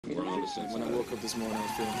We're on the same side. When I woke up this morning, I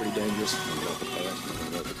was feeling pretty dangerous. Nothing about the past,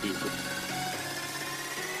 nothing about the future.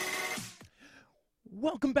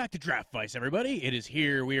 Welcome back to Draft Vice, everybody. It is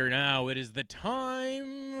here. We are now. It is the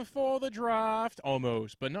time for the draft.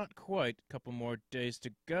 Almost, but not quite. A couple more days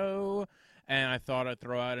to go. And I thought I'd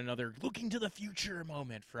throw out another looking to the future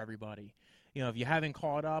moment for everybody. You know, if you haven't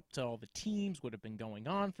caught up to all the teams, what have been going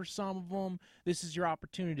on for some of them, this is your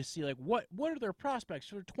opportunity to see, like, what are their prospects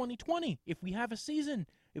for 2020 if we have a season,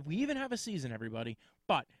 if we even have a season, everybody.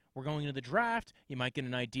 But we're going into the draft. You might get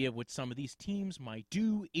an idea of what some of these teams might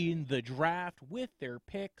do in the draft with their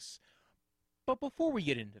picks. But before we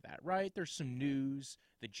get into that, right, there's some news.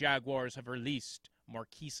 The Jaguars have released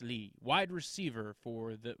Marquise Lee, wide receiver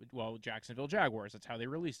for the, Jacksonville Jaguars. That's how they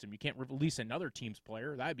released him. You can't release another team's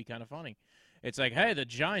player. That'd be kind of funny. It's like, hey, the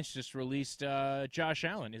Giants just released Josh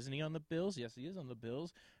Allen. Isn't he on the Bills? Yes, he is on the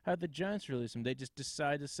Bills. How'd the Giants release him? They just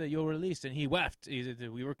decided to say, you're released, and he left.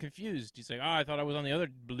 We were confused. He's like, I thought I was on the other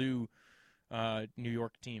blue New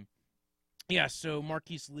York team. Yeah, so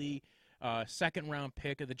Marquise Lee, second-round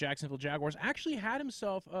pick of the Jacksonville Jaguars, actually had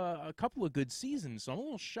himself a couple of good seasons, so I'm a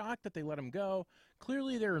little shocked that they let him go.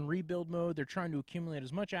 Clearly, they're in rebuild mode. They're trying to accumulate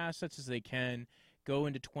as much assets as they can, go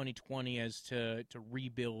into 2020 as to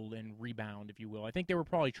rebuild and rebound, if you will. I think they were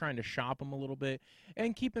probably trying to shop him a little bit.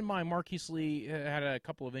 And keep in mind, Marquise Lee had a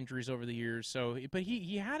couple of injuries over the years, but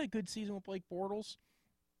he had a good season with Blake Bortles.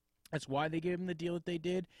 That's why they gave him the deal that they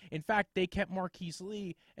did. In fact, they kept Marquise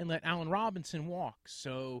Lee and let Allen Robinson walk.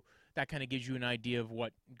 So that kind of gives you an idea of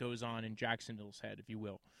what goes on in Jacksonville's head, if you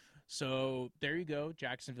will. So there you go,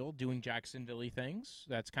 Jacksonville doing Jacksonville-y things.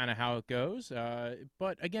 That's kind of how it goes.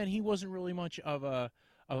 But again, he wasn't really much of a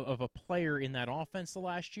player in that offense the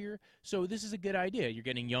last year. So this is a good idea. You're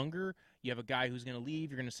getting younger. You have a guy who's going to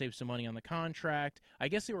leave. You're going to save some money on the contract. I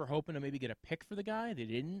guess they were hoping to maybe get a pick for the guy. They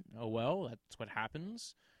didn't. Oh, well, that's what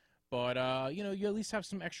happens. But, you at least have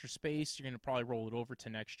some extra space. You're going to probably roll it over to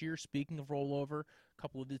next year. Speaking of rollover, a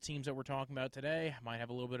couple of the teams that we're talking about today might have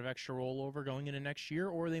a little bit of extra rollover going into next year,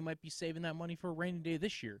 or they might be saving that money for a rainy day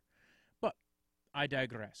this year. But I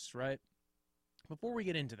digress, right? Before we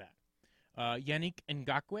get into that, Yannick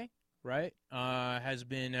Ngakoue, right, has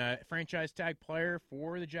been a franchise tag player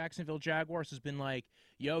for the Jacksonville Jaguars, has been like,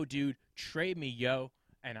 yo, dude, trade me, yo.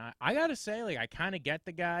 And I got to say, like, I kind of get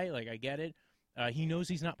the guy. Like, I get it. He knows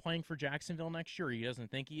he's not playing for Jacksonville next year. He doesn't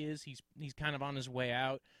think he is. He's kind of on his way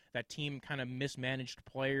out. That team kind of mismanaged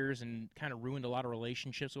players and kind of ruined a lot of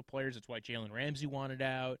relationships with players. It's why Jalen Ramsey wanted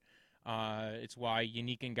out. It's why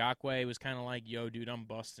Yannick Ngakoue was kind of like, yo, dude, I'm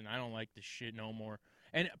busting. I don't like this shit no more.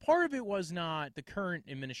 And part of it was not the current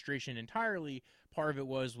administration entirely. Part of it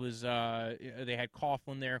was they had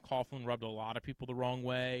Coughlin there. Coughlin rubbed a lot of people the wrong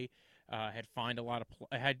way. Had fined a lot of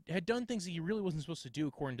had done things that he really wasn't supposed to do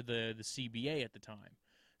according to the CBA at the time.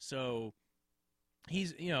 So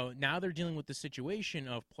he's now they're dealing with the situation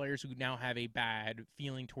of players who now have a bad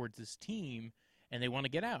feeling towards this team and they want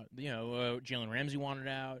to get out. Jalen Ramsey wanted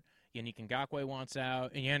out, Yannick Ngakoue wants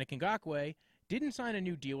out, and Yannick Ngakoue didn't sign a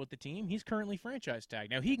new deal with the team. He's currently franchise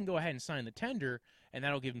tagged. Now he can go ahead and sign the tender, and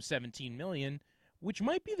that'll give him $17 million, which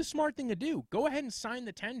might be the smart thing to do. Go ahead and sign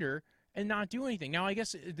the tender and not do anything. Now, I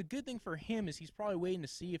guess the good thing for him is he's probably waiting to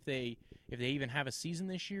see if they even have a season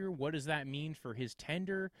this year. What does that mean for his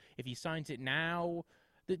tender? If he signs it now,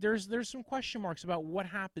 there's some question marks about what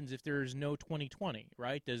happens if there's no 2020,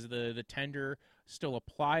 right? Does the tender still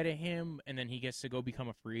apply to him, and then he gets to go become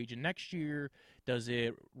a free agent next year? Does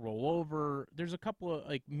it roll over? There's a couple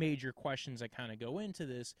of major questions that kind of go into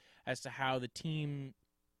this as to how the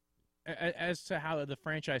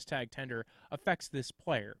franchise tag tender affects this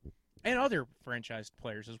player. And other franchise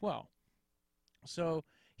players as well. So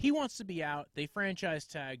he wants to be out. They franchise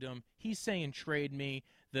tagged him. He's saying trade me.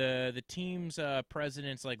 The team's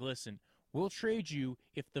president's like, listen, we'll trade you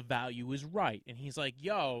if the value is right. And he's like,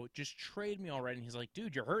 yo, just trade me already. And he's like,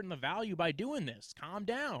 dude, you're hurting the value by doing this. Calm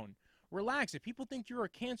down. Relax. If people think you're a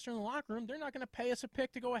cancer in the locker room, they're not going to pay us a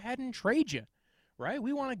pick to go ahead and trade you. Right?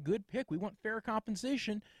 We want a good pick. We want fair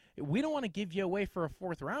compensation. We don't want to give you away for a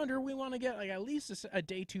fourth rounder. We want to get at least a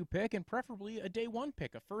day 2 pick and preferably a day 1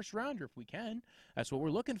 pick, a first rounder if we can. That's what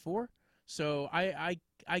we're looking for. So I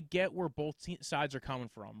get where both sides are coming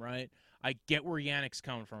from, right? I get where Yannick's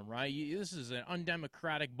coming from, right? This is an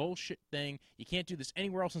undemocratic bullshit thing. You can't do this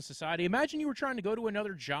anywhere else in society. Imagine you were trying to go to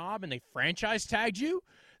another job and they franchise tagged you.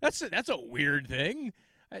 That's a weird thing.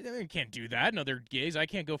 I can't do that in other gigs. I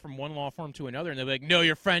can't go from one law firm to another and they're like, no,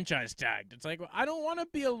 you're franchise tagged. It's like, well, I don't want to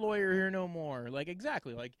be a lawyer here no more.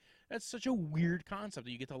 Exactly. That's such a weird concept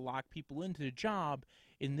that you get to lock people into a job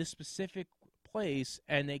in this specific place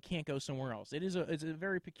and they can't go somewhere else. It's a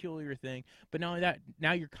very peculiar thing. But not only that,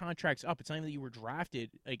 now your contract's up. It's not even that you were drafted.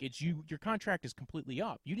 Like, it's you. Your contract is completely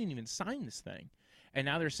up. You didn't even sign this thing, and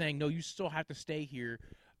now they're saying no. You still have to stay here,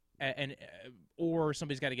 or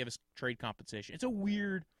somebody's got to give us trade compensation. It's a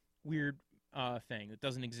weird thing that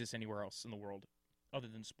doesn't exist anywhere else in the world other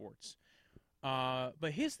than sports.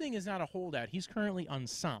 But his thing is not a holdout. He's currently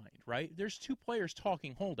unsigned, right? There's two players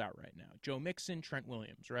talking holdout right now. Joe Mixon, Trent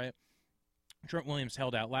Williams, right? Trent Williams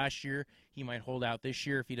held out last year. He might hold out this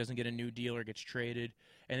year if he doesn't get a new deal or gets traded.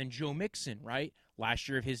 And then Joe Mixon, right? Last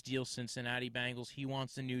year of his deal, Cincinnati Bengals, he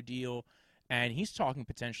wants a new deal, and he's talking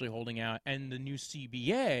potentially holding out. And the new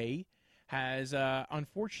CBA has,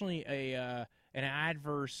 unfortunately, an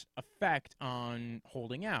adverse effect on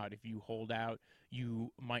holding out. If you hold out,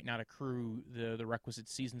 you might not accrue the requisite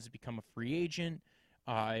seasons to become a free agent.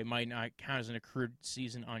 It might not count as an accrued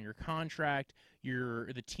season on your contract.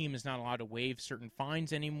 The team is not allowed to waive certain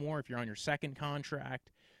fines anymore if you're on your second contract.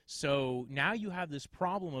 So now you have this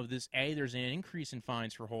problem of this, there's an increase in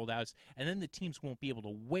fines for holdouts, and then the teams won't be able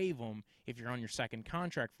to waive them if you're on your second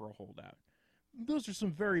contract for a holdout. Those are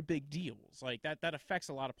some very big deals. Like, that affects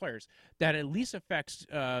a lot of players. That at least affects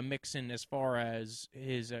Mixon as far as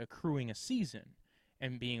his accruing a season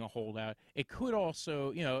and being a holdout. It could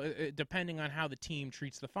also, depending on how the team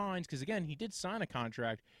treats the fines, because, again, he did sign a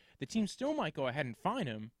contract, the team still might go ahead and fine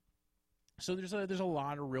him. So there's a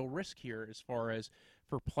lot of real risk here as far as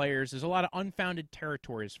for players. There's a lot of unfounded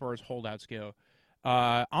territory as far as holdouts go.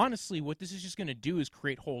 Honestly, what this is just going to do is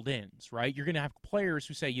create hold-ins, right? You're going to have players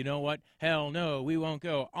who say, you know what, hell no, we won't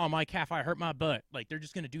go. Oh, my calf, I hurt my butt. Like, they're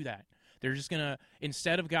just going to do that. They're just going to,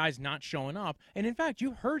 instead of guys not showing up, and in fact,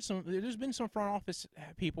 you've heard there's been some front office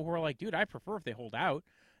people who are like, dude, I prefer if they hold out.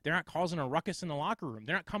 They're not causing a ruckus in the locker room.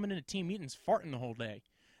 They're not coming into team meetings farting the whole day.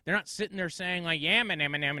 They're not sitting there saying, like, yeah, man.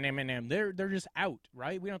 They're just out,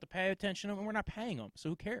 right? We don't have to pay attention to them, and we're not paying them, so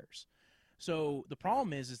who cares? So the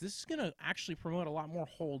problem is this is going to actually promote a lot more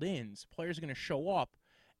hold-ins. Players are going to show up,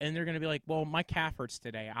 and they're going to be like, well, my calf hurts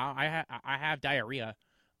today. I have diarrhea.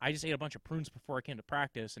 I just ate a bunch of prunes before I came to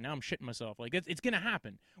practice, and now I'm shitting myself. Like, it's going to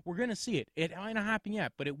happen. We're going to see it. It might not happen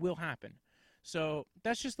yet, but it will happen. So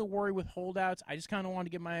that's just the worry with holdouts. I just kind of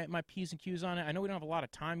wanted to get my P's and Q's on it. I know we don't have a lot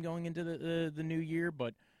of time going into the new year,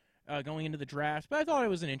 but going into the draft. But I thought it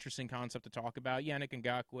was an interesting concept to talk about. Yannick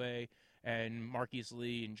Ngakoue and Marquise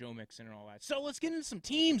Lee and Joe Mixon and all that. So let's get into some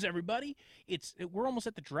teams, everybody. We're almost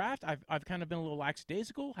at the draft. I've kind of been a little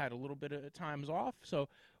lackadaisical, had a little bit of times off. So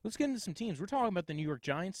let's get into some teams. We're talking about the New York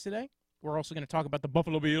Giants today. We're also going to talk about the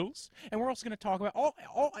Buffalo Bills, and we're also going to talk about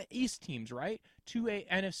all East teams, right? Two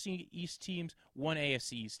NFC East teams, one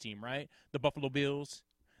AFC East team, right? The Buffalo Bills,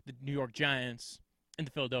 the New York Giants, and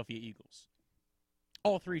the Philadelphia Eagles.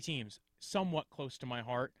 All three teams somewhat close to my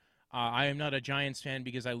heart. I am not a Giants fan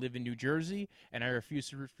because I live in New Jersey, and I refuse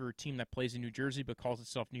to root for a team that plays in New Jersey but calls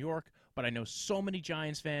itself New York. But I know so many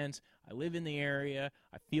Giants fans. I live in the area.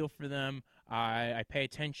 I feel for them. I pay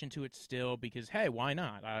attention to it still because, hey, why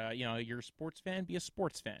not? You're a sports fan, be a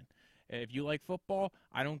sports fan. If you like football,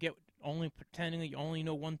 I don't get only pretending that you only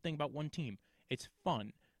know one thing about one team. It's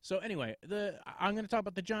fun. So anyway, I'm going to talk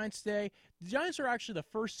about the Giants today. The Giants are actually the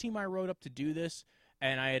first team I wrote up to do this.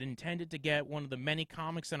 And I had intended to get one of the many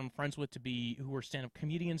comics that I'm friends with who are stand-up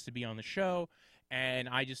comedians to be on the show. And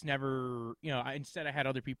I just never, instead I had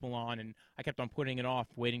other people on, and I kept on putting it off,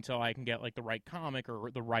 waiting till I can get, like, the right comic or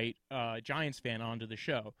the right Giants fan onto the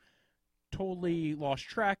show. Totally lost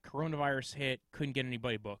track. Coronavirus hit. Couldn't get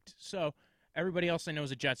anybody booked. So everybody else I know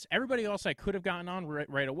is a Jets. Everybody else I could have gotten on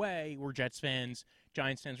right away were Jets fans.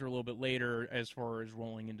 Giants fans were a little bit later as far as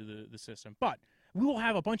rolling into the system. But we will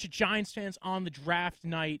have a bunch of Giants fans on the draft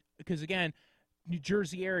night because, again, New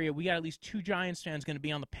Jersey area, we got at least two Giants fans going to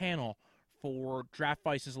be on the panel for Draft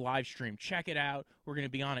Vice's live stream. Check it out. We're going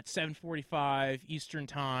to be on at 7:45 Eastern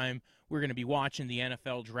Time. We're going to be watching the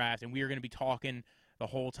NFL draft, and we are going to be talking the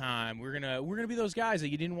whole time. We're gonna be those guys that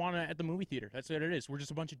you didn't want at the movie theater. That's what it is. We're just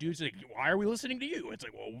a bunch of dudes like, why are we listening to you? It's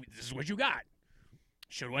like, well, this is what you got.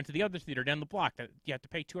 Should have went to the other theater down the block that you have to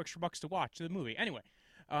pay $2 extra to watch the movie. Anyway.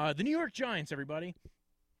 The New York Giants, everybody,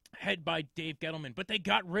 head by Dave Gettleman, but they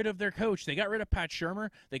got rid of their coach. They got rid of Pat Shurmur.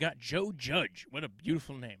 They got Joe Judge. What a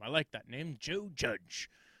beautiful name. I like that name, Joe Judge.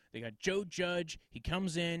 They got Joe Judge. He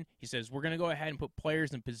comes in. He says, we're going to go ahead and put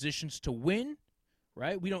players in positions to win,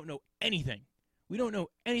 right? We don't know anything. We don't know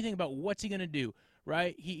anything about what's he going to do,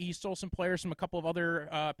 right? He stole some players from a couple of other,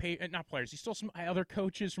 not players. He stole some other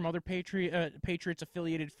coaches from other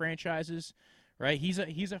Patriots-affiliated franchises. Right, he's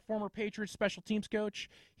a former Patriots special teams coach.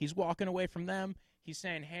 He's walking away from them. He's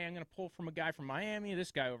saying, hey, I'm going to pull from a guy from Miami,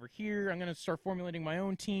 this guy over here. I'm going to start formulating my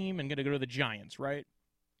own team and going to go to the Giants, right?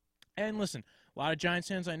 And listen, a lot of Giants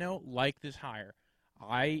fans I know like this hire.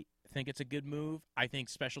 I think it's a good move. I think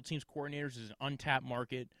special teams coordinators is an untapped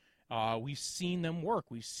market. We've seen them work.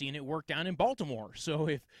 We've seen it work down in Baltimore. So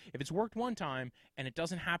if it's worked one time and it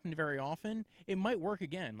doesn't happen very often, it might work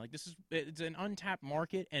again. Like it's an untapped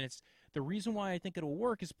market, and it's the reason why I think it'll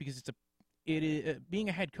work is because being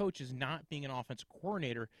a head coach is not being an offensive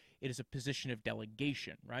coordinator. It is a position of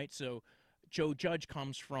delegation, right? So Joe Judge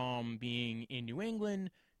comes from being in New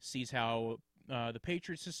England, sees how the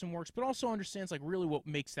Patriot system works, but also understands like really what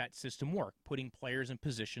makes that system work, putting players in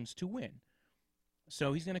positions to win.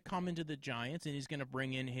 So he's going to come into the Giants and he's going to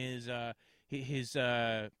bring in his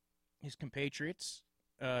compatriots,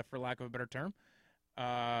 for lack of a better term.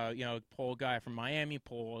 Pull a guy from Miami,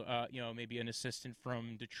 pull maybe an assistant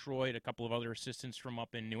from Detroit, a couple of other assistants from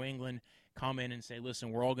up in New England, come in and say, listen,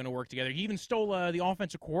 we're all going to work together. He even stole the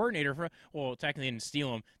offensive coordinator technically they didn't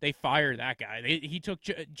steal him. They fired that guy. He took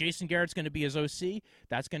Jason Garrett's going to be his OC.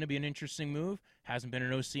 That's going to be an interesting move. Hasn't been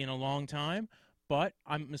an OC in a long time. But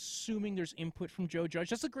I'm assuming there's input from Joe Judge.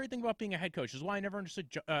 That's the great thing about being a head coach. This is why I never understood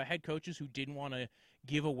head coaches who didn't want to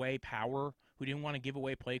give away power, who didn't want to give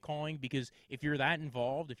away play calling. Because if you're that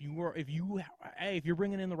involved, if you're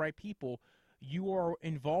bringing in the right people, you are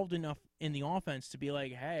involved enough in the offense to be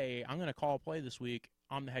like, hey, I'm going to call a play this week.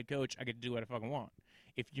 I'm the head coach. I get to do what I fucking want.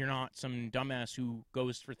 If you're not some dumbass who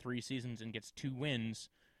goes for 3 seasons and gets 2 wins,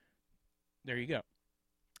 there you go.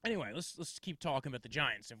 Anyway, let's keep talking about the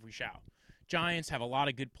Giants, if we shall. Giants have a lot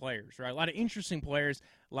of good players, right? A lot of interesting players,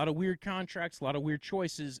 a lot of weird contracts, a lot of weird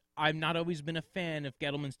choices. I've not always been a fan of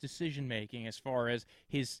Gettleman's decision-making as far as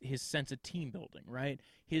his sense of team building, right?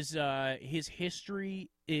 His history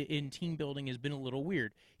in team building has been a little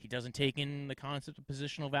weird. He doesn't take in the concept of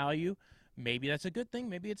positional value. Maybe that's a good thing.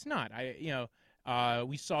 Maybe it's not.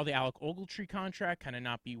 We saw the Alec Ogletree contract kind of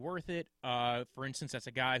not be worth it. For instance, that's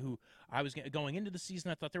a guy who I was going into the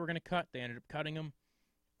season, I thought they were going to cut. They ended up cutting him.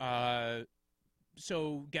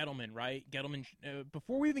 So Gettleman, right? Gettleman,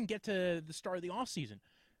 before we even get to the start of the offseason,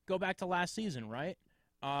 go back to last season, right?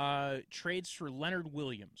 Trades for Leonard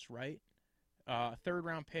Williams, right? A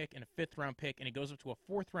 3rd-round pick and a 5th-round pick, and it goes up to a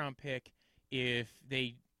 4th-round pick if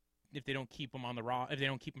they don't keep him on the if they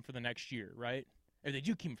don't keep him for the next year, right? If they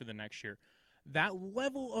do keep him for the next year, that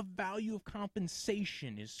level of value of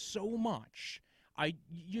compensation is so much.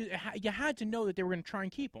 You had to know that they were going to try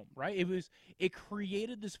and keep him, right? It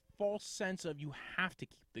created this false sense of you have to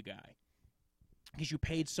keep the guy because you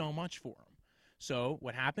paid so much for him. So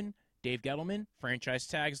what happened? Dave Gettleman franchise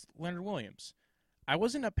tags Leonard Williams. I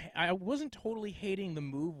wasn't totally hating the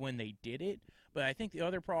move when they did it, but I think the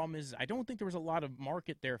other problem is I don't think there was a lot of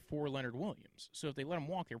market there for Leonard Williams. So if they let him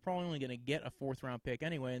walk, they're probably only going to get a 4th-round pick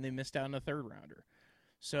anyway, and they missed out on a 3rd-rounder.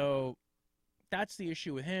 So that's the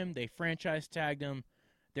issue with him. They franchise tagged him.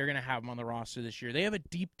 They're going to have him on the roster this year. They have a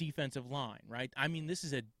deep defensive line, right? I mean, this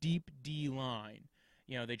is a deep D line.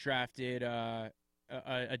 They drafted a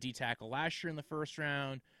D tackle last year in the 1st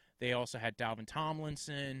round. They also had Dalvin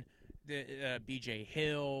Tomlinson, B.J.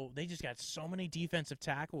 Hill. They just got so many defensive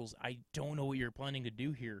tackles. I don't know what you're planning to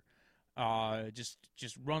do here. Just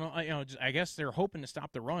run. I guess they're hoping to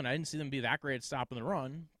stop the run. I didn't see them be that great at stopping the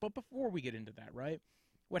run. But before we get into that, right?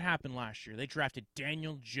 What happened last year? They drafted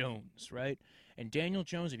Daniel Jones, right? And Daniel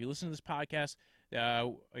Jones, if you listen to this podcast,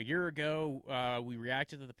 a year ago, we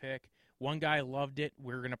reacted to the pick. One guy loved it.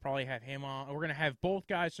 We're going to probably have him on. We're going to have both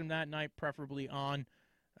guys from that night preferably on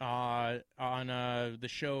the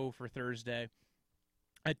show for Thursday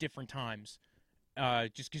at different times.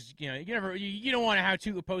 Just because you don't want to have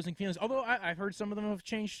 2 opposing feelings. Although I've heard some of them have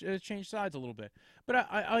changed sides a little bit. But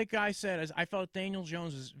like I said, I felt Daniel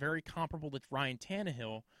Jones was very comparable to Ryan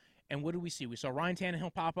Tannehill. And what did we see? We saw Ryan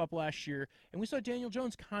Tannehill pop up last year, and we saw Daniel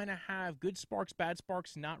Jones kind of have good sparks, bad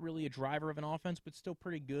sparks. Not really a driver of an offense, but still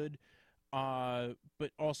pretty good.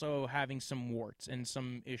 But also having some warts and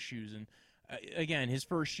some issues. And again, his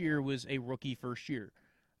first year was a rookie first year.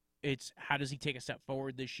 It's how does he take a step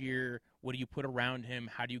forward this year? What do you put around him?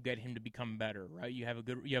 How do you get him to become better? Right? You have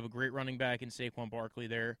a great running back in Saquon Barkley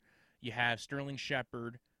there. You have Sterling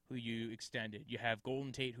Shepard, who you extended. You have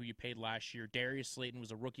Golden Tate, who you paid last year. Darius Slayton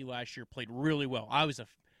was a rookie last year, played really well.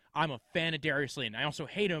 I'm a fan of Darius Slayton. I also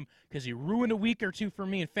hate him because he ruined a week or 2 for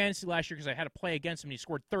me in fantasy last year because I had to play against him and he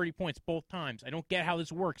scored 30 points both times. I don't get how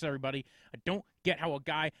this works, everybody. I don't get how a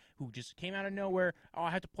guy who just came out of nowhere, I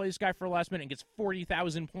have to play this guy for the last minute and gets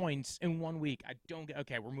 40,000 points in 1 week. I don't get.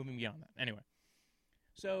 Okay, we're moving beyond that. Anyway,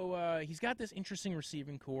 so he's got this interesting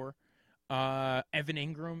receiving core. Evan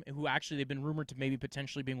Ingram, who actually they've been rumored to maybe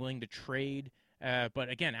potentially being willing to trade But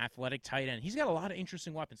again, athletic tight end. He's got a lot of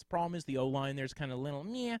interesting weapons. The problem is the O-line there's kind of little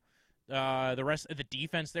meh. The rest of the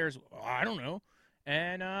defense there's, I don't know.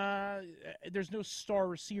 And there's no star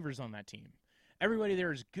receivers on that team. Everybody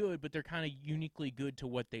there is good, but they're kind of uniquely good to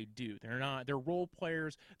what they do. They're role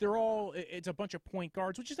players. It's a bunch of point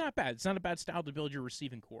guards, which is not bad. It's not a bad style to build your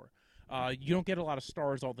receiving core. You don't get a lot of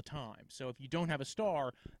stars all the time. So if you don't have a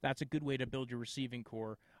star, that's a good way to build your receiving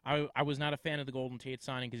core. I was not a fan of the Golden Tate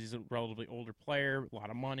signing because he's a relatively older player, a lot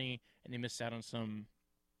of money, and they missed out on some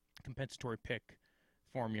compensatory pick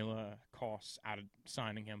formula costs out of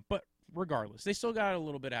signing him. But regardless, they still got a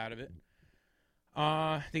little bit out of it.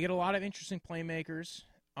 They get a lot of interesting playmakers,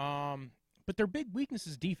 but their big weakness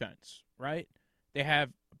is defense, right? They have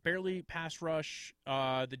barely pass rush,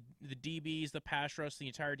 the DBs, the pass rush, the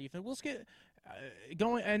entire defense. Let's get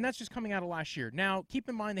going, and that's just coming out of last year. Now, keep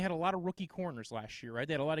in mind they had a lot of rookie corners last year, right?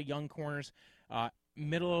 They had a lot of young corners.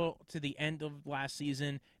 Middle to the end of last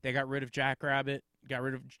season, they got rid of Jack Rabbit, got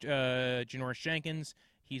rid of Janoris Jenkins.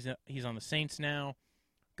 He's on the Saints now.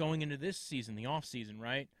 Going into this season, the offseason,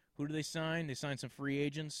 right? Who do they sign? They signed some free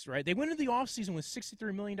agents, right? They went into the offseason with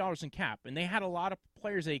 $63 million in cap, and they had a lot of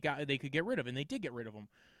players they could get rid of, and they did get rid of them,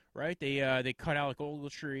 right? They cut Alec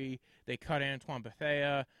Ogletree. They cut Antoine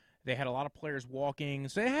Bethea. They had a lot of players walking.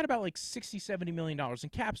 So they had about like $60, $70 million in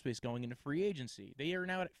cap space going into free agency. They are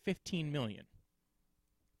now at $15 million.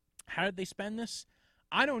 How did they spend this?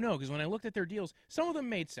 I don't know, because when I looked at their deals, some of them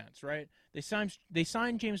made sense, right? They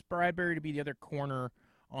signed James Bradbury to be the other corner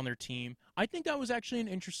on their team. I think that was actually an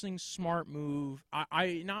interesting, smart move.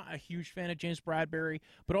 I'm not a huge fan of James Bradbury,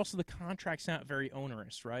 but also the contract's not very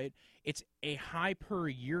onerous, right? It's a high per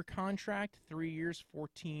year contract, 3 years,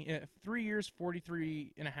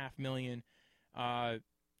 43.5 million.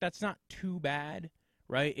 That's not too bad,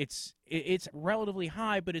 right? It's relatively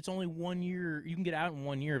high, but it's only 1 year. You can get out in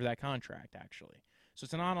 1 year of that contract, actually. So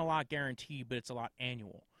it's not a lot guaranteed, but it's a lot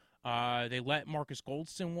annual. They let Marcus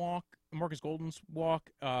Goldston walk. They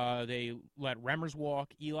let Remmers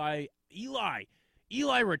walk. Eli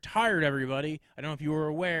retired, everybody. I don't know if you were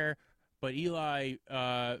aware, but Eli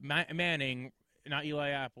Manning, not Eli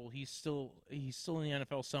Apple, he's still in the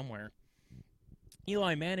NFL somewhere.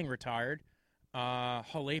 Eli Manning retired.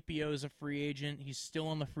 Jalapio is a free agent. He's still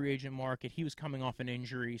on the free agent market. He was coming off an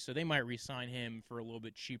injury, so they might re-sign him for a little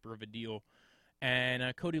bit cheaper of a deal.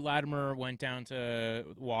 And Cody Latimer went down to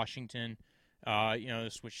Washington. They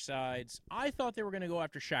switched sides. I thought they were going to go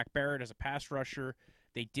after Shaq Barrett as a pass rusher.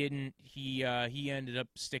 They didn't. He ended up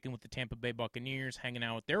sticking with the Tampa Bay Buccaneers, hanging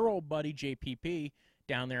out with their old buddy JPP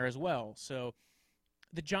down there as well. So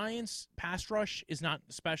the Giants' pass rush is not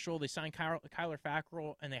special. They signed Kyler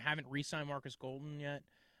Fackrell, and they haven't re-signed Marcus Golden yet.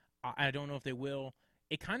 I don't know if they will.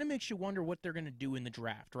 It kind of makes you wonder what they're going to do in the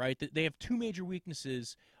draft, right? They have two major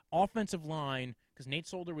weaknesses. Offensive line, because Nate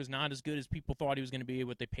Solder was not as good as people thought he was going to be,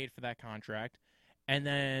 what they paid for that contract. And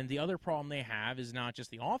then the other problem they have is not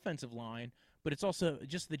just the offensive line, but it's also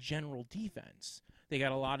just the general defense. They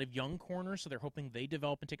got a lot of young corners, so they're hoping they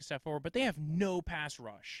develop and take a step forward, but they have no pass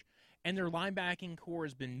rush. And their linebacking core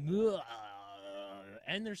has been...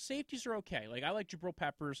 And their safeties are okay. Like, I like Jabril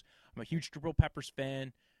Peppers. I'm a huge Jabril Peppers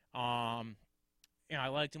fan. I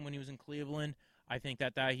liked him when he was in Cleveland. I think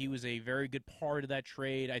that he was a very good part of that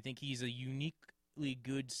trade. I think he's a uniquely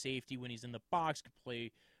good safety when he's in the box, could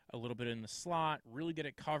play a little bit in the slot, really good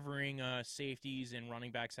at covering safeties and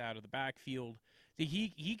running backs out of the backfield.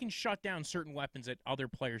 He can shut down certain weapons that other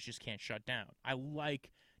players just can't shut down. I like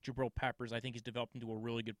Jabril Peppers. I think he's developed into a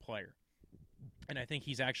really good player. And I think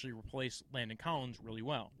he's actually replaced Landon Collins really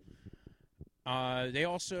well. They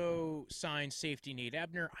also signed safety Nate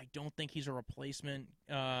Ebner. I don't think he's a replacement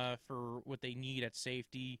for what they need at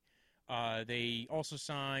safety. They also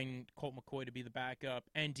signed Colt McCoy to be the backup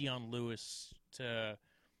and Dion Lewis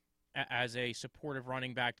as a supportive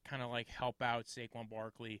running back to kind of like help out Saquon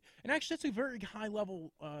Barkley. And actually, that's a very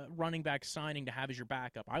high-level running back signing to have as your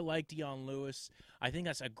backup. I like Dion Lewis. I think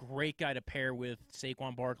that's a great guy to pair with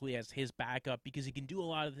Saquon Barkley as his backup because he can do a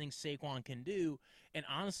lot of the things Saquon can do. And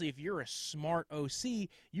honestly, if you're a smart OC,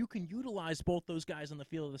 you can utilize both those guys on the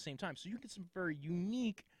field at the same time. So you get some very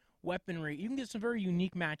unique weaponry. You can get some very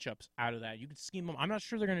unique matchups out of that. You can scheme them. I'm not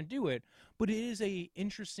sure they're going to do it, but it is a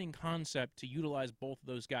interesting concept to utilize both of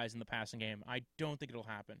those guys in the passing game. I don't think it'll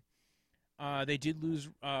happen. They did lose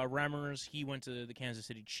Remmers. He went to the Kansas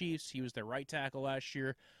City Chiefs. He was their right tackle last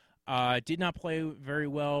year. Did not play very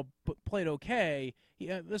well, but played okay.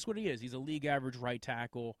 That's what he is. He's a league average right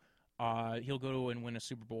tackle. He'll go and win a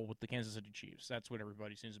Super Bowl with the Kansas City Chiefs. That's what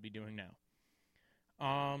everybody seems to be doing now.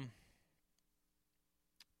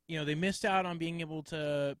 They missed out on being able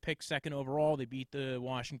to pick second overall. They beat the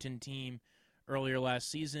Washington team earlier last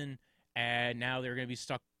season, and now they're going to be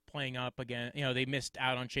stuck playing up again. They missed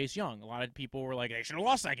out on Chase Young. A lot of people were like, they should have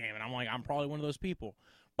lost that game, and I'm like, I'm probably one of those people.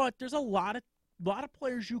 But there's a lot of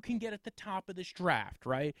players you can get at the top of this draft,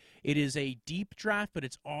 right? It is a deep draft, but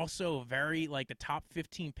it's also very, like, the top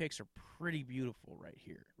 15 picks are pretty beautiful right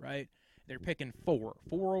here, right? They're picking four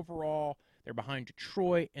overall. They're behind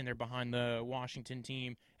Detroit, and they're behind the Washington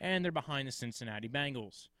team, and they're behind the Cincinnati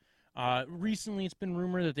Bengals. Recently, it's been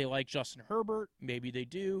rumored that they like Justin Herbert. Maybe they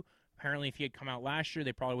do. Apparently, if he had come out last year,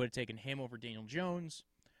 they probably would have taken him over Daniel Jones.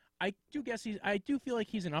 I do feel like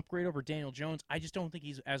he's an upgrade over Daniel Jones. I just don't think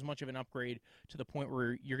he's as much of an upgrade to the point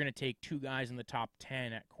where you're going to take two guys in the top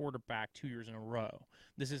 10 at quarterback 2 years in a row.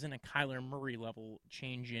 This isn't a Kyler Murray level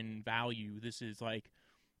change in value. This is like,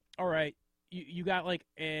 all right, you got like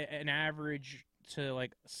an average to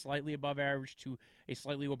like slightly above average to a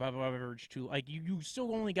slightly above average to like you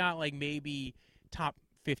still only got like maybe top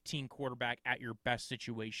 15 quarterback at your best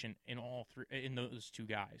situation in all three in those two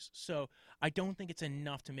guys. So I don't think it's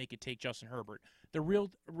enough to make it take Justin Herbert. The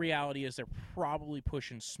real reality is they're probably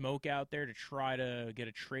pushing smoke out there to try to get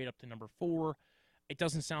a trade up to number 4. It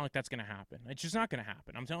doesn't sound like that's going to happen. It's just not going to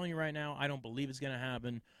happen. I'm telling you right now, I don't believe it's going to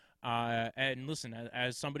happen. And listen,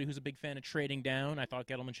 as somebody who's a big fan of trading down, I thought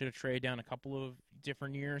Gettleman should have traded down a couple of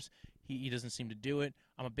different years. He doesn't seem to do it.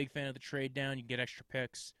 I'm a big fan of the trade down. You get extra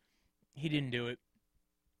picks. He didn't do it.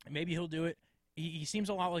 Maybe he'll do it. He seems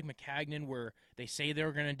a lot like Maccagnan, where they say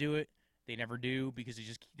they're going to do it, they never do because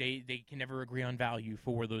they can never agree on value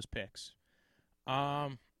for those picks.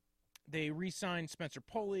 They re-signed Spencer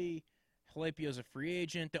Pulley. Jalapio's a free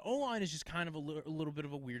agent. The O-line is just kind of a little bit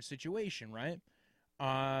of a weird situation, right?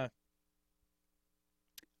 From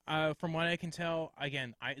what I can tell,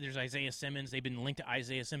 again, there's Isaiah Simmons. They've been linked to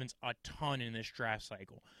Isaiah Simmons a ton in this draft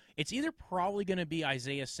cycle. It's either probably going to be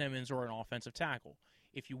Isaiah Simmons or an offensive tackle.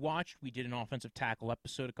 If you watched, we did an offensive tackle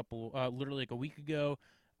episode literally like a week ago,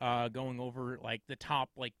 going over like the top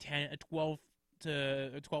like 12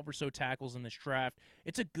 or so tackles in this draft.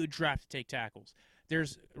 It's a good draft to take tackles.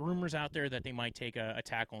 There's rumors out there that they might take a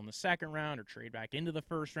tackle in the second round or trade back into the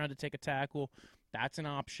first round to take a tackle. That's an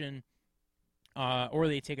option. Or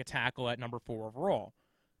they take a tackle at number 4 overall.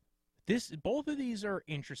 Both of these are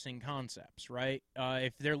interesting concepts, right?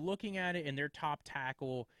 If they're looking at it and their top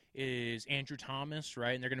tackle is Andrew Thomas,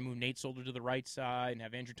 right, and they're going to move Nate Solder to the right side and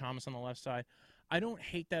have Andrew Thomas on the left side, I don't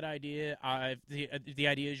hate that idea. The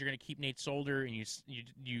idea is you're going to keep Nate Solder and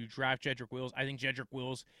you draft Jedrick Wills. I think Jedrick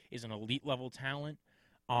Wills is an elite level talent.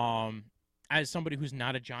 As somebody who's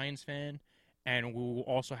not a Giants fan, and we'll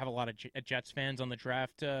also have a lot of Jets fans on the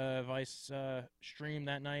Draft Vice stream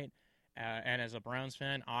that night, and as a Browns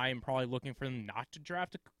fan, I am probably looking for them not to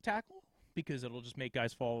draft a tackle because it'll just make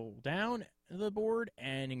guys fall down the board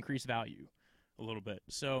and increase value a little bit.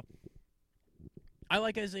 So I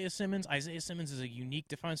like Isaiah Simmons. Isaiah Simmons is a unique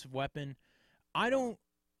defensive weapon. I don't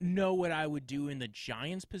know what I would do in the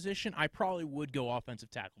Giants position. I probably would go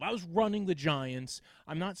offensive tackle. If I was running the Giants,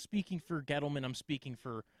 I'm not speaking for Gettleman, I'm speaking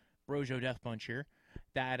for Brojo Death Punch here,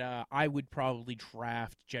 that I would probably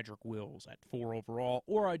draft Jedrick Wills at 4 overall,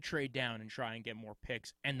 or I'd trade down and try and get more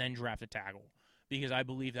picks and then draft a tackle, because I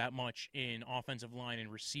believe that much in offensive line and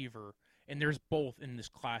receiver, and there's both in this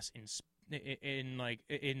class in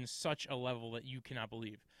such a level that you cannot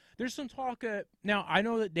believe. There's some talk, now I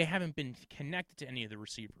know that they haven't been connected to any of the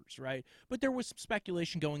receivers, right? But there was some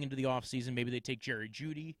speculation going into the offseason, maybe they take Jerry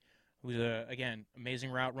Jeudy, who's, again,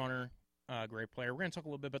 amazing route runner, great player. We're going to talk a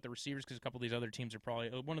little bit about the receivers because a couple of these other teams are probably,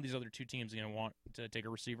 one of these other two teams is going to want to take a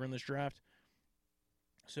receiver in this draft.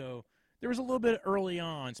 So there was a little bit early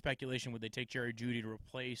on speculation, would they take Jerry Jeudy to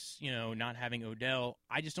replace, not having Odell.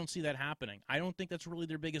 I just don't see that happening. I don't think that's really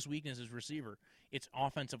their biggest weakness is receiver. It's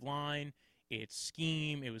offensive line, it's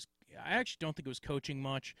scheme. I actually don't think it was coaching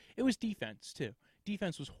much. It was defense too.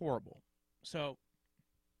 Defense was horrible. So,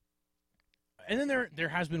 and then there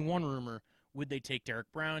has been one rumor. Would they take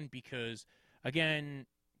Derek Brown? Because, again,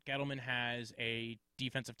 Gettleman has a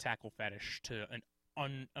defensive tackle fetish to an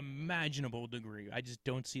unimaginable degree. I just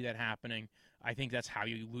don't see that happening. I think that's how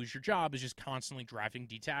you lose your job, is just constantly drafting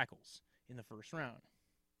D tackles in the first round.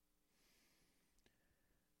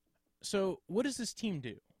 So what does this team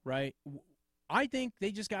do, right? I think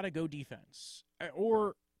they just got to go defense.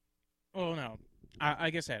 Like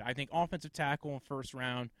I said, I think offensive tackle in first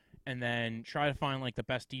round, and then try to find like the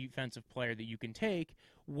best defensive player that you can take,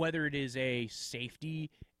 whether it is a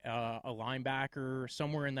safety, a linebacker,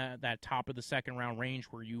 somewhere in that top of the second round range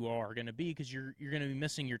where you are going to be, because you're going to be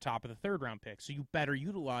missing your top of the third round pick. So you better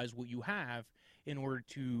utilize what you have in order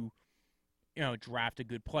to, draft a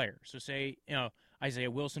good player. So say,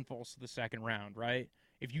 Isaiah Wilson falls to the second round, right?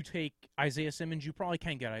 if you take Isaiah Simmons, you probably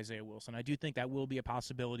can get Isaiah Wilson. I do think that will be a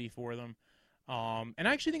possibility for them. And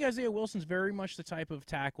I actually think Isaiah Wilson's very much the type of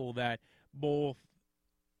tackle that both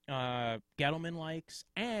Gettleman likes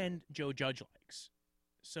and Joe Judge likes.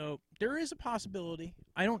 So there is a possibility.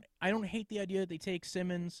 I don't hate the idea that they take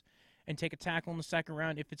Simmons and take a tackle in the second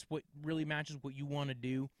round if it's what really matches what you want to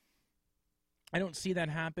do. I don't see that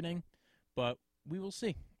happening, but we will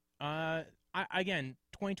see. Again,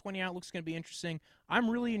 2020 outlook's going to be interesting. I'm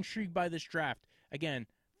really intrigued by this draft. Again,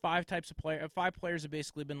 five players have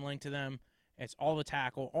basically been linked to them. It's all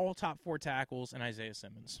top 4 tackles, and Isaiah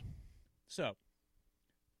Simmons. So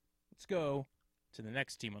let's go to the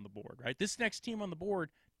next team on the board, right? This next team on the board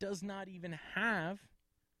does not even have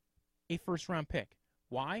a first-round pick.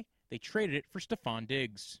 Why? They traded it for Stephon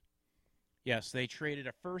Diggs. Yes, they traded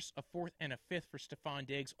a first, a fourth, and a fifth for Stephon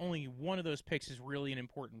Diggs. Only one of those picks is really an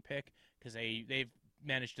important pick because they've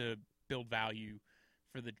managed to build value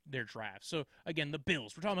for their draft. So, again, the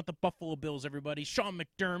Bills. We're talking about the Buffalo Bills, everybody. Sean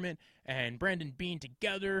McDermott and Brandon Beane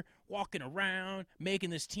together, walking around, making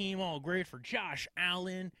this team all great for Josh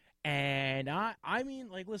Allen. And I mean,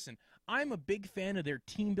 like, listen, I'm a big fan of their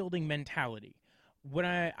team-building mentality.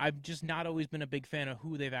 I've just not always been a big fan of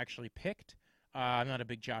who they've actually picked. I'm not a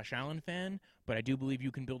big Josh Allen fan, but I do believe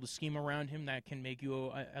you can build a scheme around him that can make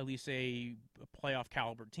you at least a playoff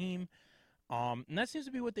caliber team. And that seems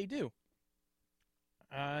to be what they do.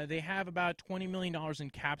 They have about $20 million in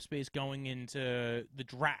cap space going into the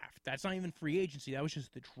draft. That's not even free agency. That was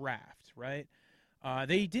just the draft, right?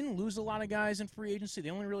 They didn't lose a lot of guys in free agency.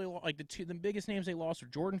 They only really the biggest names they lost were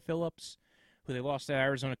Jordan Phillips, who they lost to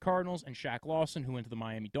Arizona Cardinals, and Shaq Lawson, who went to the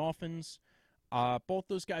Miami Dolphins. Both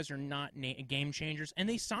those guys are not game changers, and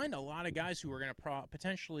they signed a lot of guys who are going to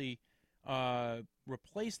potentially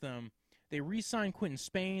replace them. They re-signed Quentin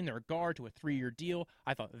Spain, their guard, to a 3-year deal.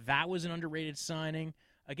 I thought that was an underrated signing.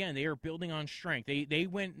 Again, they are building on strength.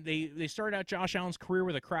 They started out Josh Allen's career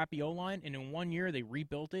with a crappy O-line, and in 1 year they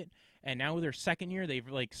rebuilt it. And now with their second year, they've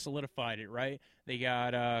solidified it. Right? They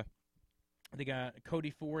got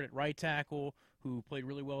Cody Ford at right tackle, who played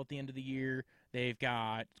really well at the end of the year. They've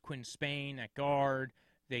got Quentin Spain at guard.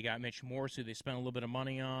 They got Mitch Morse, who they spent a little bit of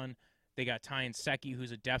money on. They got Ty Nsekhe,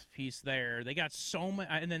 who's a depth piece there. They got so much,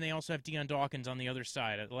 and then they also have Deion Dawkins on the other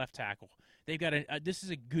side at left tackle. They've got this is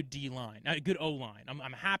a good D line, a good O line.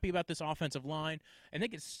 I'm happy about this offensive line, and they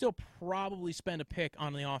could still probably spend a pick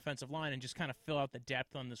on the offensive line and just kind of fill out the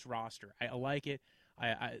depth on this roster. I like it.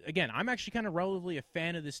 Again, I'm actually kind of relatively a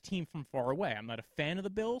fan of this team from far away. I'm not a fan of the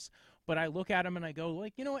Bills, but I look at them and I go,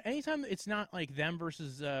 like, you know what? Anytime it's not like them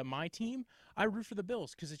versus my team, I root for the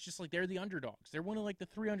Bills because it's just like they're the underdogs. They're one of like the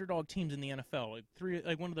 3 underdog teams in the NFL,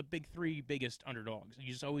 like one of the big 3 biggest underdogs.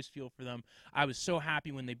 You just always feel for them. I was so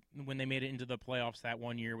happy when they made it into the playoffs that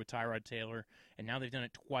 1 year with Tyrod Taylor, and now they've done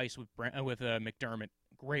it twice with McDermott.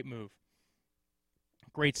 Great move.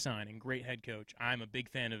 Great signing, great head coach. I'm a big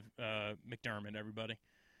fan of McDermott, everybody.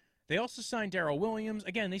 They also signed Darrell Williams.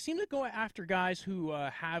 Again, they seem to go after guys who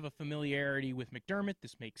have a familiarity with McDermott.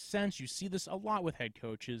 This makes sense. You see this a lot with head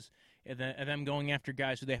coaches, and them going after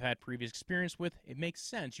guys who they've had previous experience with. It makes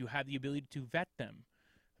sense. You have the ability to vet them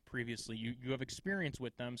previously. You have experience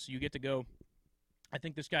with them, so you get to go, I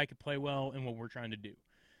think this guy could play well in what we're trying to do.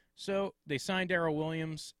 So they signed Darrell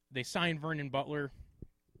Williams. They signed Vernon Butler,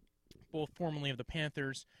 both formerly of the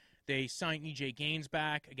Panthers. They signed E.J. Gaines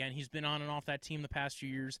back. Again, he's been on and off that team the past few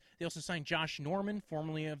years. They also signed Josh Norman,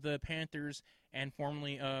 formerly of the Panthers and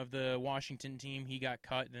formerly of the Washington team. He got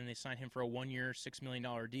cut. Then they signed him for a 1-year, $6 million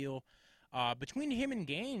deal. Between him and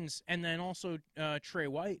Gaines, and then also Trey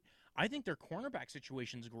White, I think their cornerback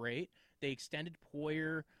situation's great. They extended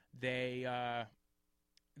Poyer. They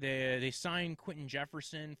signed Quentin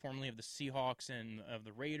Jefferson, formerly of the Seahawks and of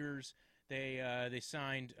the Raiders. They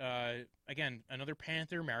signed, again, another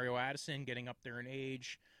Panther, Mario Addison, getting up there in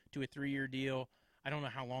age, to a 3-year deal. I don't know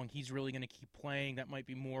how long he's really going to keep playing. That might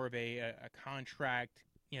be more of a contract,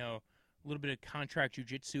 a little bit of contract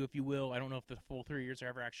jiu-jitsu, if you will. I don't know if the full 3 years are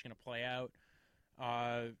ever actually going to play out.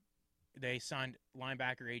 They signed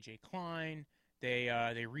linebacker A.J. Klein. They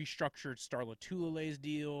restructured Star Lotulelei's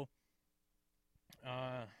deal.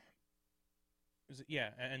 And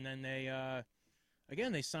then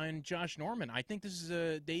they signed Josh Norman. I think this is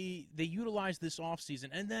they utilized this offseason.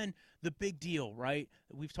 And then the big deal, right?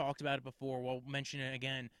 We've talked about it before. We'll mention it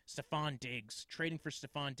again. Stephon Diggs. Trading for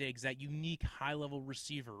Stephon Diggs, that unique high-level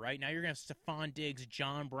receiver, right? Now you're going to have Stephon Diggs,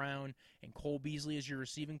 John Brown, and Cole Beasley as your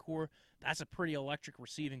receiving core. That's a pretty electric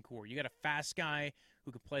receiving core. You got a fast guy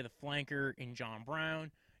who could play the flanker in John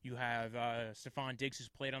Brown. You have Stephon Diggs, who's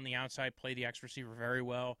played on the outside, played the X receiver very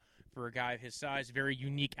well. for a guy of his size. Very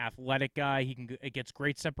unique, athletic guy. It gets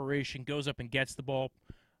great separation, goes up and gets the ball.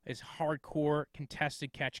 Is hardcore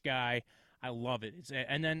contested catch guy. I love it.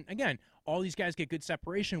 And then again, all these guys get good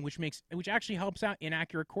separation, which actually helps out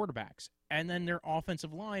inaccurate quarterbacks. And then their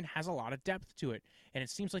offensive line has a lot of depth to it, and it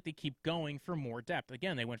seems like they keep going for more depth.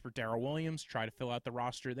 Again, they went for Darrell Williams, try to fill out the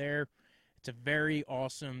roster there. It's a very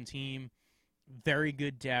awesome team, very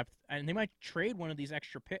good depth, and they might trade one of these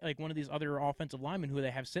one of these other offensive linemen who they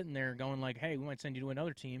have sitting there going like, hey, we might send you to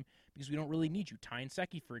another team because we don't really need you. Ty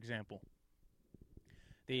Nsekhe, for example.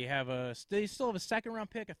 They still have a second-round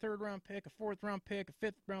pick, a third-round pick, a fourth-round pick, a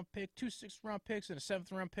fifth-round pick, 2 sixth-round picks, and a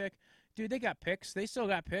seventh-round pick. Dude, they got picks. They still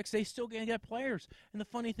got picks. They still gonna get players. And the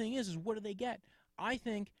funny thing is what do they get? I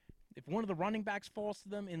think if one of the running backs falls to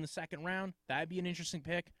them in the second round, that'd be an interesting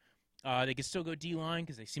pick. They could still go D-line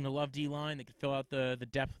because they seem to love D-line. They could fill out the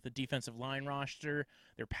depth of the defensive line roster.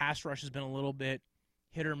 Their pass rush has been a little bit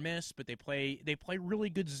hit or miss, but they play really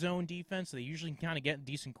good zone defense. So they usually kind of get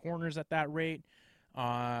decent corners at that rate.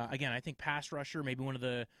 Again, I think pass rusher, maybe one of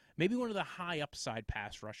the high upside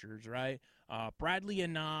pass rushers, right? Bradley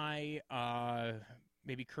Anae,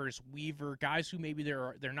 maybe Curtis Weaver, guys who maybe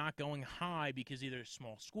they're not going high because either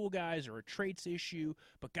small school guys or a traits issue,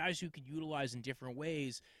 but guys who could utilize in different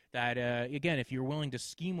ways that, again, if you're willing to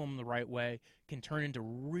scheme them the right way, can turn into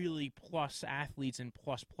really plus athletes and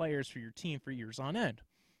plus players for your team for years on end.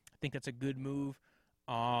 I think that's a good move.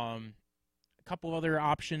 A couple other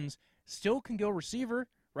options. Still can go receiver,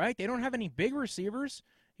 right? They don't have any big receivers.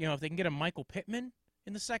 If they can get a Michael Pittman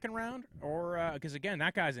in the second round, or because again,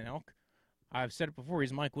 that guy's an elk. I've said it before.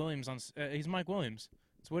 He's Mike Williams. He's Mike Williams.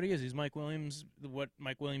 That's what he is. He's Mike Williams. What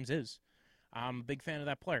Mike Williams is. I'm a big fan of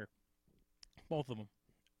that player. Both of them.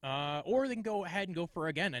 Or they can go ahead and go for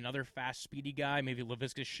again another fast, speedy guy. Maybe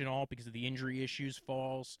Laviska Shenault because of the injury issues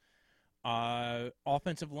falls.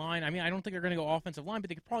 Offensive line. I mean, I don't think they're going to go offensive line, but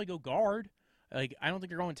they could probably go guard. Like, I don't think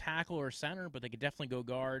they're going tackle or center, but they could definitely go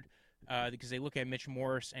guard because they look at Mitch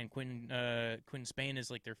Morse and Quinn Spain as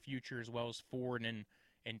like their future, as well as Ford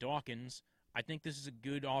and Dawkins. I think this is a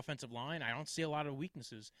good offensive line. I don't see a lot of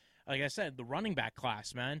weaknesses. Like I said, the running back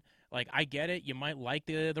class, man. Like, I get it. You might like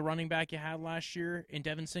the running back you had last year in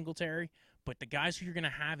Devin Singletary, but the guys who you're going to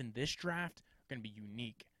have in this draft are going to be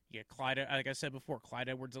unique. You get Clyde, like I said before, Clyde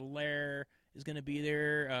Edwards-Helaire is going to be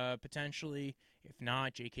there potentially. If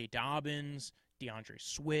not, J.K. Dobbins, DeAndre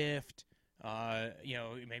Swift,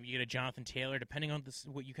 maybe you get a Jonathan Taylor, depending on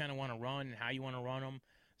what you kind of want to run and how you want to run them.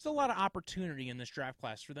 There's a lot of opportunity in this draft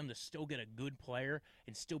class for them to still get a good player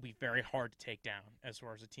and still be very hard to take down as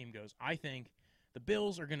far as the team goes. I think the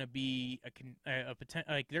Bills are going to be they're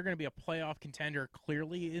going to be a playoff contender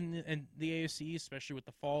clearly in the AFC, especially with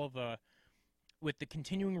the fall of with the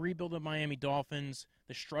continuing rebuild of Miami Dolphins,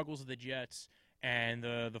 the struggles of the Jets, and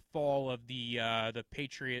the fall of the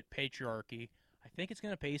patriarchy. I think it's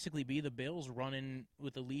going to basically be the Bills running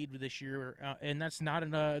with the lead this year, and that's not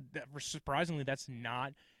surprisingly, that's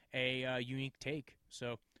not a unique take.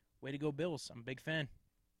 So, way to go, Bills! I'm a big fan.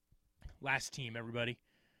 Last team, everybody,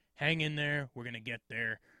 hang in there. We're going to get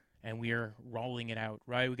there, and we are rolling it out.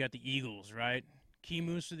 Right? We got the Eagles. Right? Key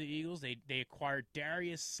moves for the Eagles. They acquired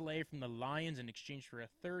Darius Slay from the Lions in exchange for a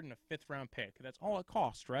third and a fifth-round pick. That's all it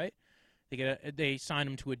cost, right? They signed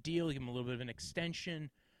him to a deal, give him a little bit of an extension.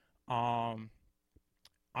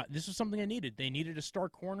 This was something they needed. They needed a star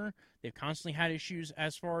corner. They've constantly had issues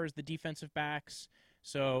as far as the defensive backs.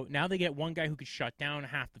 So now they get one guy who could shut down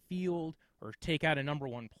half the field or take out a number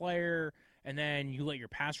one player, and then you let your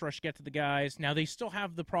pass rush get to the guys. Now they still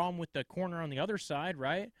have the problem with the corner on the other side,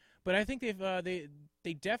 right? But I think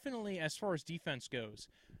they definitely, as far as defense goes,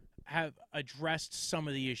 have addressed some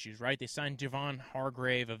of the issues, right? They signed Javon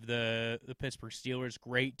Hargrave of the Pittsburgh Steelers,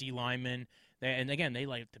 great D lineman. And again, they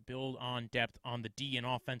like to build on depth on the D and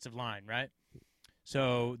offensive line, right?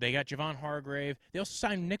 So they got Javon Hargrave. They also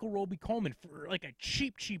signed Nickel Roby-Coleman for like a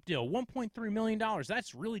cheap deal, $1.3 million.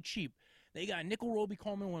 That's really cheap. They got Nickel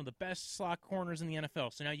Roby-Coleman, one of the best slot corners in the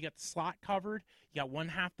NFL. So now you got the slot covered. You got one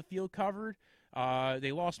half the field covered.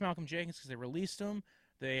 They lost Malcolm Jenkins because they released him.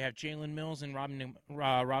 They have Jalen Mills and Rodney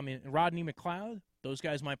McLeod. Those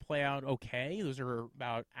guys might play out okay. Those are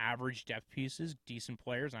about average depth pieces, decent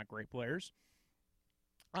players, not great players.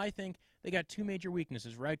 I think they got two major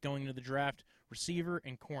weaknesses, right, going into the draft, receiver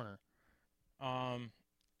and corner. A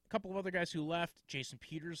couple of other guys who left. Jason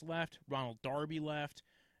Peters left. Ronald Darby left.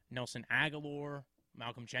 Nelson Aguilar.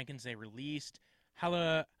 Malcolm Jenkins they released.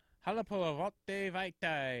 Halapoulivaati Vaitai.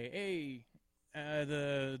 Hey.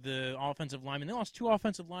 The offensive lineman. They lost two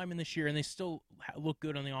offensive linemen this year, and they still look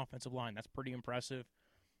good on the offensive line. That's pretty impressive.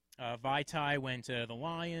 Vaitai went to the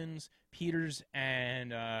Lions. Peters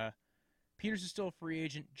is still a free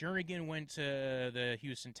agent. Jernigan went to the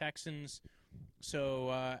Houston Texans.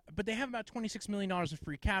 So, but they have about $26 million in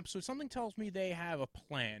free cap, so something tells me they have a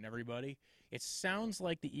plan, everybody. It sounds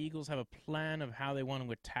like the Eagles have a plan of how they want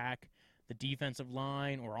to attack the defensive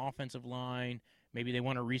line or offensive line. Maybe they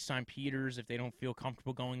want to re-sign Peters if they don't feel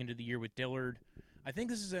comfortable going into the year with Dillard. I think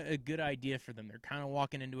this is a good idea for them. They're kind of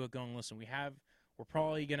walking into it going, listen, we're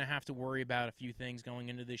probably going to have to worry about a few things going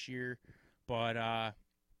into this year, but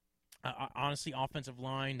honestly, offensive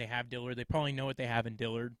line, they have Dillard. They probably know what they have in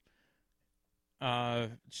Dillard.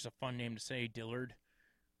 Just a fun name to say, Dillard.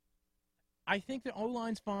 I think the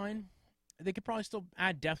O-line's fine. They could probably still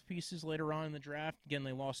add depth pieces later on in the draft. Again,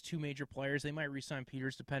 they lost 2 major players. They might re-sign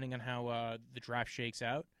Peters depending on how the draft shakes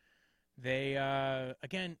out. They,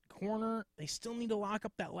 again, corner, they still need to lock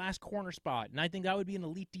up that last corner spot. And I think that would be an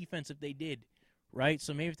elite defense if they did, right?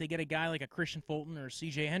 So maybe if they get a guy like a Christian Fulton or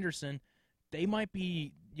C.J. Henderson, they might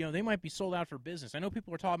be sold out for business. I know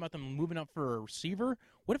people are talking about them moving up for a receiver.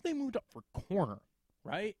 What if they moved up for corner,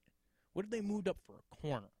 right? What if they moved up for a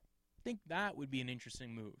corner? I think that would be an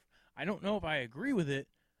interesting move. I don't know if I agree with it.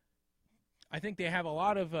 I think they have a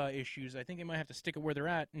lot of issues. I think they might have to stick it where they're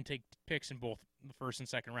at and take picks in both the first and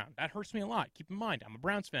second round. That hurts me a lot. Keep in mind, I'm a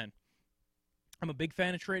Browns fan. I'm a big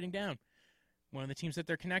fan of trading down. One of the teams that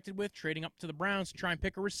they're connected with, trading up to the Browns to try and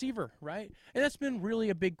pick a receiver, right? And that's been really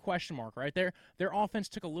a big question mark right there. Their offense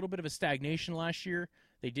took a little bit of a stagnation last year.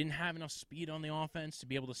 They didn't have enough speed on the offense to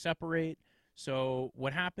be able to separate. So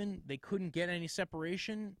what happened? They couldn't get any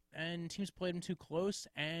separation, and teams played them too close,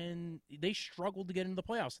 and they struggled to get into the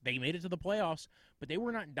playoffs. They made it to the playoffs, but they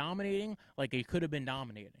were not dominating like they could have been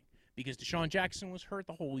dominating because Deshaun Jackson was hurt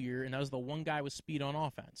the whole year, and that was the one guy with speed on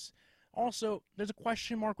offense. Also, there's a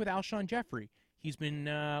question mark with Alshon Jeffrey. He's been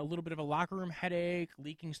a little bit of a locker room headache,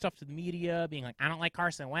 leaking stuff to the media, being like, I don't like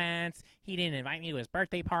Carson Wentz. He didn't invite me to his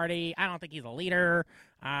birthday party. I don't think he's a leader.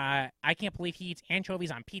 I can't believe he eats anchovies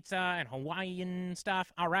on pizza and Hawaiian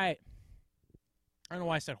stuff. All right. I don't know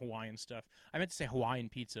why I said Hawaiian stuff. I meant to say Hawaiian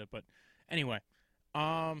pizza, but anyway.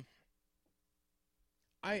 I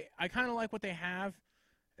kind of like what they have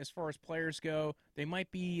as far as players go. They might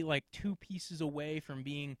be like 2 pieces away from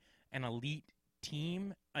being an elite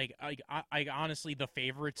team. I honestly, the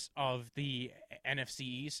favorites of the NFC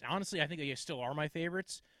East. Honestly, I think they still are my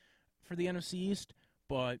favorites for the NFC East,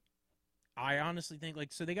 but I honestly think,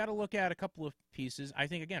 so they got to look at a couple of pieces. I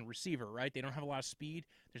think, again, receiver, right? They don't have a lot of speed.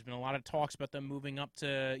 There's been a lot of talks about them moving up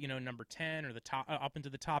to, number 10 or the top, up into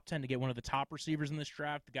the top 10 to get one of the top receivers in this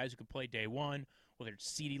draft, the guys who could play day one, whether it's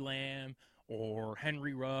CeeDee Lamb or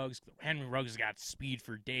Henry Ruggs. Henry Ruggs has got speed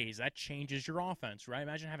for days. That changes your offense, right?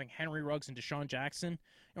 Imagine having Henry Ruggs and Deshaun Jackson.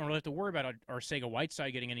 You don't really have to worry about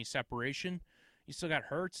Arcega-Whiteside getting any separation. You still got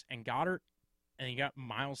Hurts and Goddard, and you got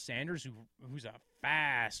Miles Sanders, who's a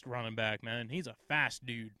fast running back, man. He's a fast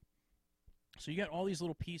dude. So you got all these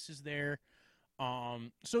little pieces there.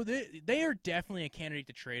 So they are definitely a candidate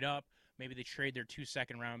to trade up. Maybe they trade their 2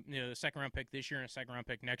 second-round, the second-round pick this year and a second-round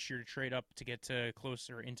pick next year to trade up to get to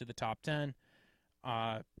closer into the top 10.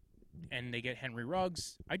 And they get Henry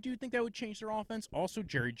Ruggs. I do think that would change their offense. Also,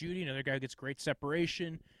 Jerry Jeudy, another guy who gets great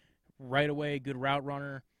separation right away, good route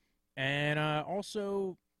runner. And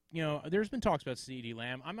also, there's been talks about CeeDee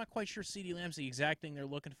Lamb. I'm not quite sure CeeDee Lamb's the exact thing they're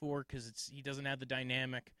looking for because he doesn't have the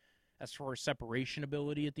dynamic as far as separation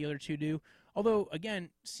ability that the other two do. Although, again,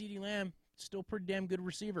 CeeDee Lamb, still pretty damn good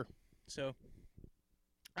receiver. So,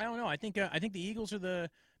 I don't know. I think the Eagles are the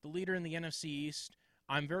leader in the NFC East.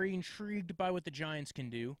 I'm very intrigued by what the Giants can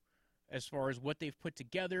do as far as what they've put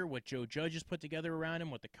together, what Joe Judge has put together around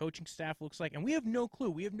him, what the coaching staff looks like. And we have no clue.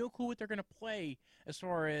 We have no clue what they're going to play as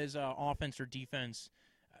far as offense or defense.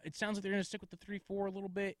 It sounds like they're going to stick with the 3-4 a little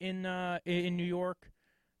bit in New York.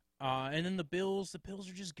 And then the Bills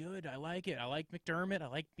are just good. I like it. I like McDermott. I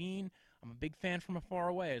like Bean. I'm a big fan from afar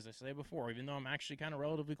away, as I said before, even though I'm actually kind of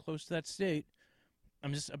relatively close to that state.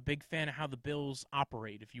 I'm just a big fan of how the Bills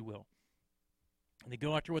operate, if you will. They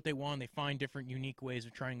go after what they want. They find different, unique ways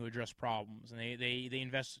of trying to address problems, and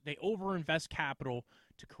they over-invest capital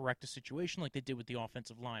to correct a situation like they did with the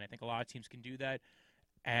offensive line. I think a lot of teams can do that,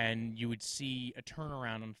 and you would see a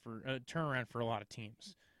turnaround for a lot of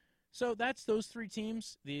teams. So that's those 3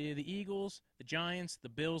 teams: the Eagles, the Giants, the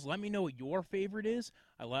Bills. Let me know what your favorite is.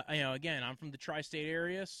 Again, I'm from the tri-state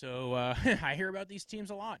area, so I hear about these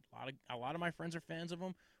teams a lot. A lot of my friends are fans of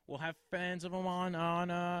them. We'll have fans of them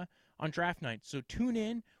on draft night. So tune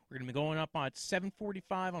in. We're going to be going up at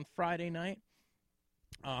 7:45 on Friday night.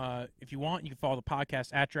 If you want, you can follow the podcast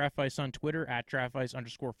at DraftVice on Twitter, at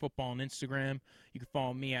DraftVice_football on Instagram. You can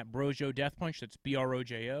follow me at Brojo Death Punch. That's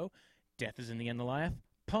BROJO. Death is in the end of life.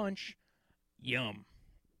 Punch. Yum.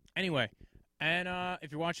 Anyway, and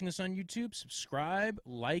if you're watching this on YouTube, subscribe,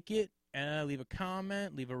 like it, leave a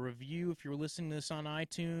comment, leave a review. If you're listening to this on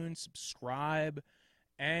iTunes, subscribe,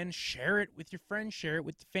 and share it with your friends, share it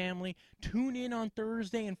with the family. Tune in on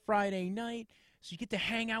Thursday and Friday night so you get to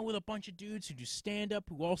hang out with a bunch of dudes who do stand-up,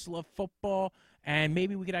 who also love football, and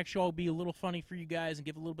maybe we could actually all be a little funny for you guys and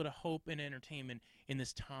give a little bit of hope and entertainment in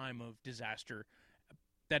this time of disaster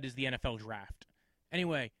that is the NFL draft.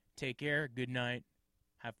 Anyway, take care, good night,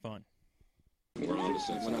 have fun. When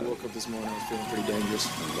I woke up this morning, I was feeling pretty dangerous.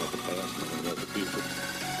 About the past and about the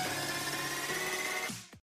future.